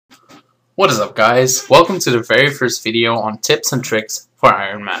What is up, guys? Welcome to the very first video on tips and tricks for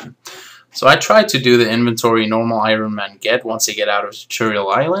Iron Man. So I tried to do the inventory normal Iron Man get once I get out of Tutorial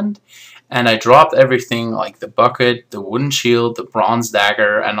Island, and I dropped everything like the bucket, the wooden shield, the bronze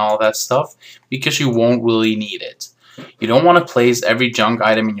dagger, and all that stuff because you won't really need it. You don't want to place every junk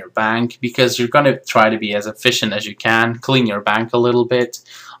item in your bank because you're going to try to be as efficient as you can, clean your bank a little bit.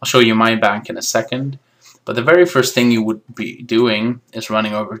 I'll show you my bank in a second. But the very first thing you would be doing is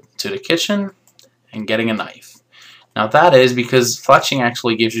running over to the kitchen and getting a knife. Now that is because fletching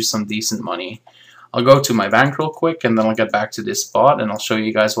actually gives you some decent money. I'll go to my bank real quick and then I'll get back to this spot and I'll show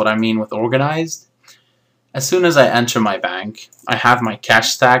you guys what I mean with organized. As soon as I enter my bank, I have my cash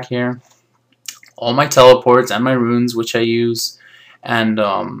stack here, all my teleports and my runes which I use, and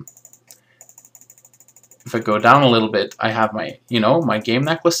if I go down a little bit, I have my, my game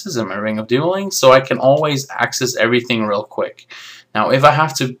necklaces and my ring of dueling, so I can always access everything real quick. Now, if I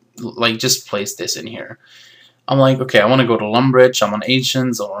have to, just place this in here, I'm like, okay, I want to go to Lumbridge, I'm on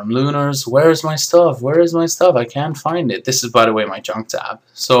Ancients or on Lunars, where's my stuff? Where is my stuff? I can't find it. This is, by the way, my junk tab.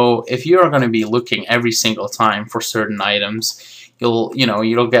 So, if you are going to be looking every single time for certain items, you'll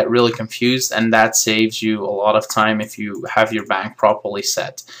get really confused, and that saves you a lot of time if you have your bank properly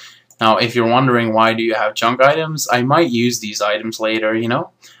set. Now, if you're wondering why do you have junk items, I might use these items later,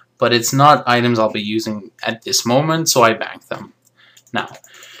 but it's not items I'll be using at this moment, so I bank them. Now,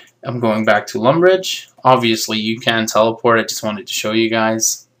 I'm going back to Lumbridge. Obviously, you can teleport. I just wanted to show you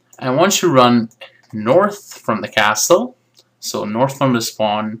guys. And once you run north from the castle, so north from the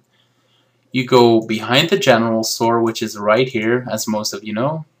spawn, you go behind the general store, which is right here, as most of you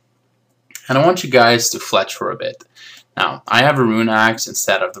know. And I want you guys to fletch for a bit. Now, I have a rune axe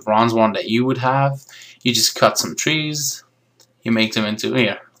instead of the bronze one that you would have. You just cut some trees, you make them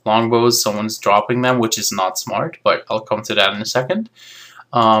into longbows. Someone's dropping them, which is not smart, but I'll come to that in a second.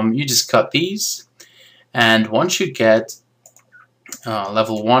 You just cut these, and once you get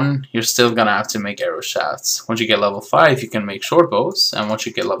level 1, you're still going to have to make arrow shafts. Once you get level 5, you can make short bows, and once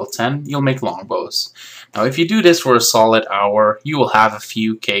you get level 10, you'll make long bows. Now, if you do this for a solid hour, you will have a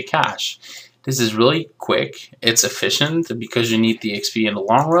few K cash. This is really quick, it's efficient because you need the XP in the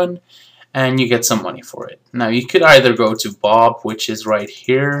long run, and you get some money for it. Now you could either go to Bob, which is right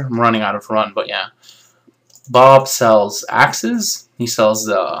here. I'm running out of run, but yeah. Bob sells axes, he sells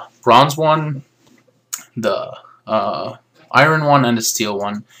the bronze one, the iron one, and the steel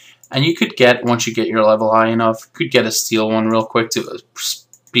one. And you could get, once you get your level high enough, you could get a steel one real quick to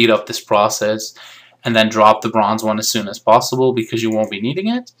speed up this process, and then drop the bronze one as soon as possible because you won't be needing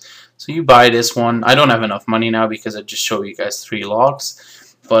it. So you buy this one. I don't have enough money now because I just showed you guys 3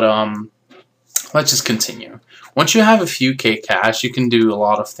 logs. But let's just continue. Once you have a few K cash, you can do a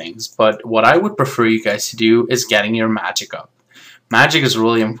lot of things. But what I would prefer you guys to do is getting your magic up. Magic is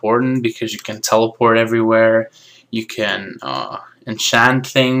really important because you can teleport everywhere. You can enchant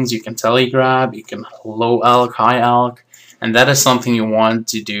things. You can telegrab. You can low alch, high alch. And that is something you want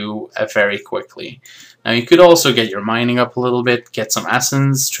to do very quickly. Now you could also get your mining up a little bit, get some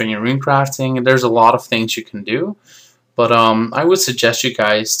essence, train your rune crafting, and there's a lot of things you can do. But I would suggest you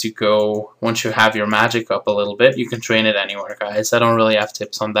guys to go, once you have your magic up a little bit, you can train it anywhere, guys. I don't really have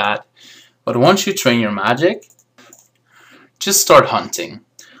tips on that. But once you train your magic, just start hunting.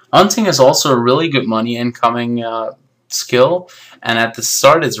 Hunting is also a really good money incoming skill, and at the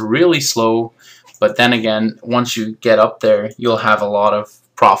start it's really slow. But then again, once you get up there, you'll have a lot of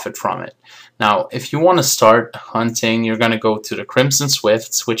profit from it. Now, if you want to start hunting, you're going to go to the Crimson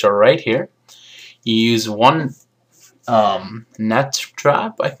Swifts, which are right here. You use one net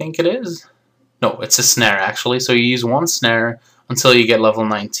trap, I think it is. No, it's a snare, actually. So you use one snare until you get level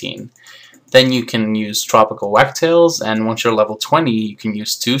 19. Then you can use Tropical Wagtails, and once you're level 20, you can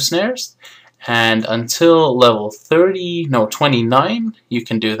use 2 snares. And until level 29, you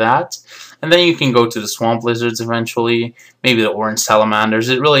can do that. And then you can go to the Swamp Lizards eventually, maybe the Orange Salamanders.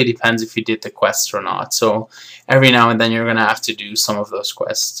 It really depends if you did the quests or not. So every now and then you're going to have to do some of those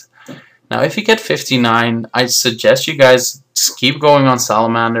quests. Now if you get 59, I suggest you guys just keep going on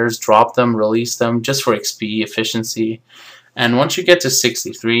Salamanders, drop them, release them, just for XP efficiency. And once you get to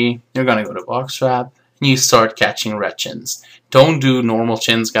 63, you're going to go to Boxtrap, and you start catching red chins. Don't do normal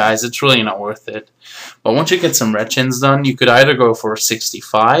chins, guys. It's really not worth it. But once you get some red chins done, you could either go for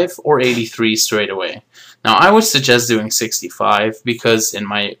 65 or 83 straight away. Now, I would suggest doing 65 because in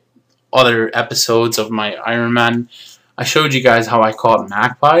my other episodes of my Iron Man, I showed you guys how I caught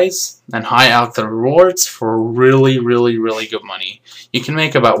magpies and high alch the rewards for really, really, really good money. You can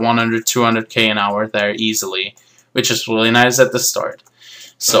make about 100, 200k an hour there easily, which is really nice at the start.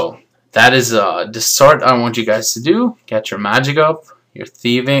 So that is the start I want you guys to do. Get your magic up, your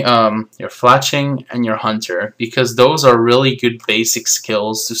thieving, your fletching, and your hunter, because those are really good basic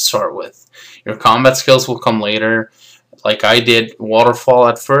skills to start with. Your combat skills will come later. Like I did waterfall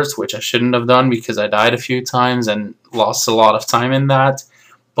at first, which I shouldn't have done because I died a few times and lost a lot of time in that.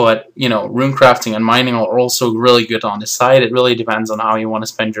 But, you know, rune crafting and mining are also really good on the side. It really depends on how you want to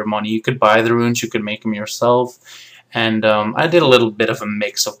spend your money. You could buy the runes, you could make them yourself. And I did a little bit of a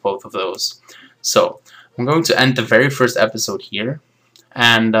mix of both of those. So, I'm going to end the very first episode here.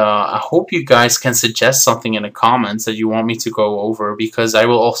 And I hope you guys can suggest something in the comments that you want me to go over, because I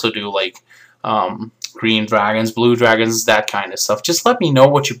will also do like green dragons, blue dragons, that kind of stuff. Just let me know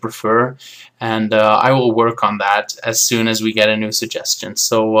what you prefer, and I will work on that as soon as we get a new suggestion.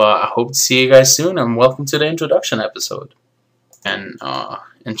 So I hope to see you guys soon, and welcome to the introduction episode. And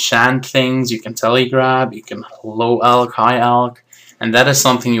enchant things, you can telegrab, you can low elk, high elk, and that is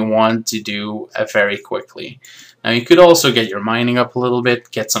something you want to do very quickly. Now you could also get your mining up a little bit,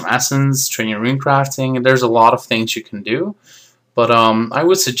 get some essence, train your rune crafting, and there's a lot of things you can do. But I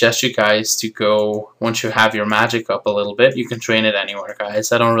would suggest you guys to go, once you have your magic up a little bit, you can train it anywhere,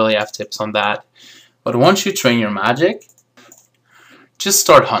 guys. I don't really have tips on that. But once you train your magic, just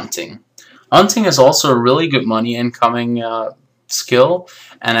start hunting. Hunting is also a really good money incoming skill,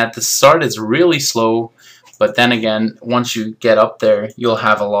 and at the start it's really slow, but then again, once you get up there, you'll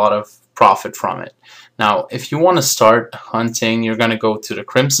have a lot of profit from it. Now, if you want to start hunting, you're going to go to the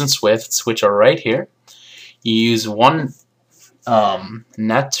Crimson Swifts, which are right here. You use one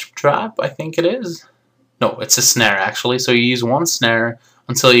net trap, I think it is. No, it's a snare actually. So you use one snare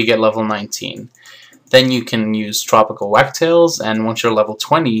until you get level 19. Then you can use tropical wagtails, and once you're level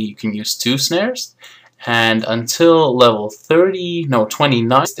 20, you can use 2 snares. And until level 30, no,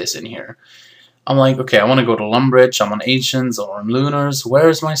 29, this in here. I'm like, okay, I want to go to Lumbridge, I'm on Ancients or on Lunars.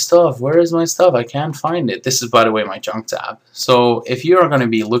 Where's my stuff? Where is my stuff? I can't find it. This is, by the way, my junk tab. So if you are going to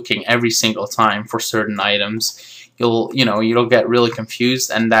be looking every single time for certain items, you'll get really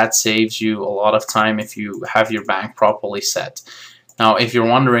confused, and that saves you a lot of time if you have your bank properly set. Now, if you're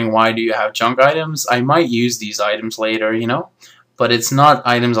wondering why do you have junk items, I might use these items later, but it's not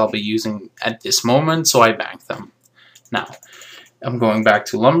items I'll be using at this moment, so I bank them. Now, I'm going back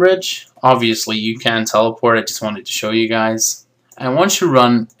to Lumbridge. Obviously, you can teleport. I just wanted to show you guys. And once you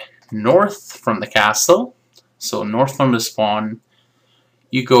run north from the castle, so north from the spawn,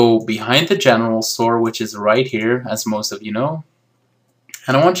 you go behind the general store, which is right here, as most of you know.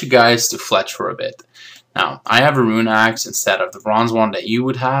 And I want you guys to fletch for a bit. Now, I have a rune axe instead of the bronze one that you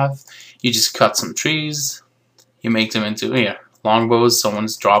would have. You just cut some trees. You make them into longbows.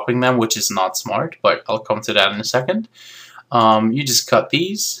 Someone's dropping them, which is not smart, but I'll come to that in a second. You just cut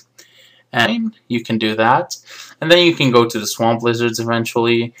these, and you can do that. And then you can go to the swamp lizards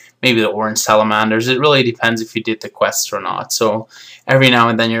eventually, maybe the orange salamanders. It really depends if you did the quests or not. So every now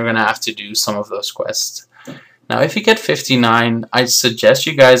and then you're going to have to do some of those quests. Now if you get 59, I suggest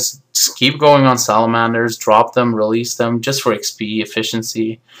you guys just keep going on salamanders, drop them, release them, just for XP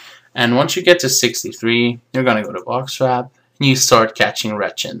efficiency. And once you get to 63, you're going to go to Boxtrap, and you start catching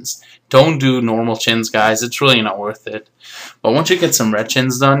red chins. Don't do normal chins, guys. It's really not worth it. But once you get some red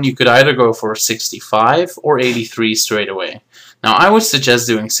chins done, you could either go for 65 or 83 straight away. Now, I would suggest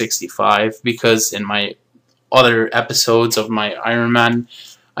doing 65 because in my other episodes of my Iron Man,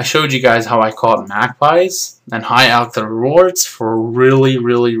 I showed you guys how I caught magpies and high out the rewards for really,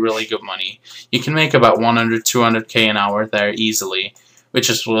 really, really good money. You can make about 100, 200k an hour there easily, which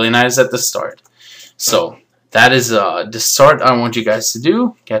is really nice at the start. So that is the start I want you guys to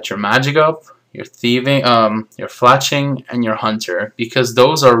do. Get your magic up, your thieving, your fletching, and your hunter, because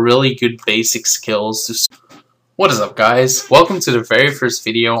those are really good basic skills to. What is up, guys? Welcome to the very first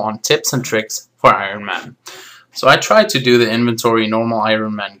video on tips and tricks for Iron Man. So I tried to do the inventory normal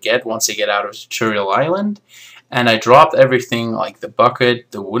Iron Man get once they get out of Tutorial Island, and I dropped everything like the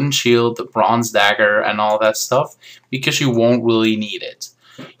bucket, the wooden shield, the bronze dagger, and all that stuff because you won't really need it.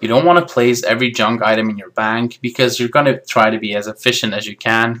 You don't want to place every junk item in your bank because you're going to try to be as efficient as you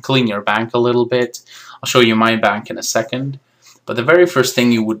can, clean your bank a little bit. I'll show you my bank in a second. But the very first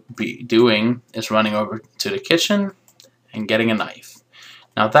thing you would be doing is running over to the kitchen and getting a knife.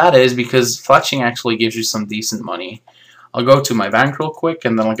 Now that is because fletching actually gives you some decent money. I'll go to my bank real quick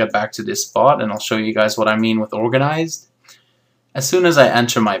and then I'll get back to this spot and I'll show you guys what I mean with organized. As soon as I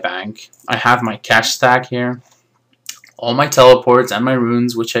enter my bank, I have my cash stack here, all my teleports and my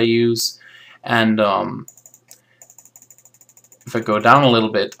runes which I use, and if I go down a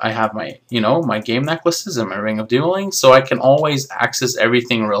little bit, I have my, my game necklaces and my ring of dueling, so I can always access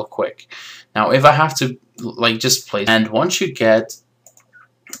everything real quick. Now if I have to just place, and once you get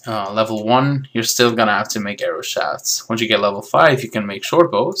Level 1, you're still gonna have to make arrow shafts. Once you get level 5, you can make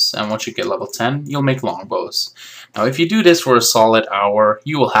short bows, and once you get level 10, you'll make long bows. Now if you do this for a solid hour,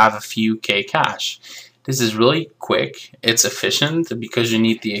 you will have a few K cash. This is really quick, it's efficient because you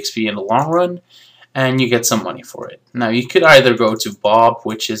need the XP in the long run, and you get some money for it. Now you could either go to Bob,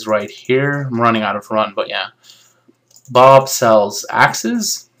 which is right here. I'm running out of run, but yeah. Bob sells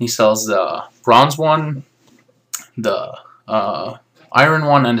axes, he sells the bronze one, the iron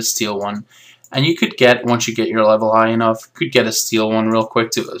one, and the steel one. And you could get, once you get your level high enough, you could get a steel one real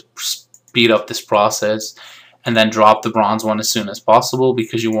quick to speed up this process, and then drop the bronze one as soon as possible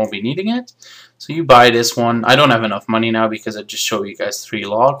because you won't be needing it. So you buy this one. I don't have enough money now because I just showed you guys 3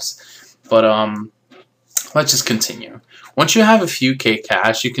 logs. But let's just continue. Once you have a few K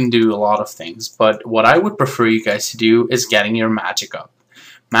cash, you can do a lot of things. But what I would prefer you guys to do is getting your magic up.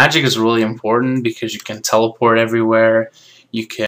 Magic is really important because you can teleport everywhere. You can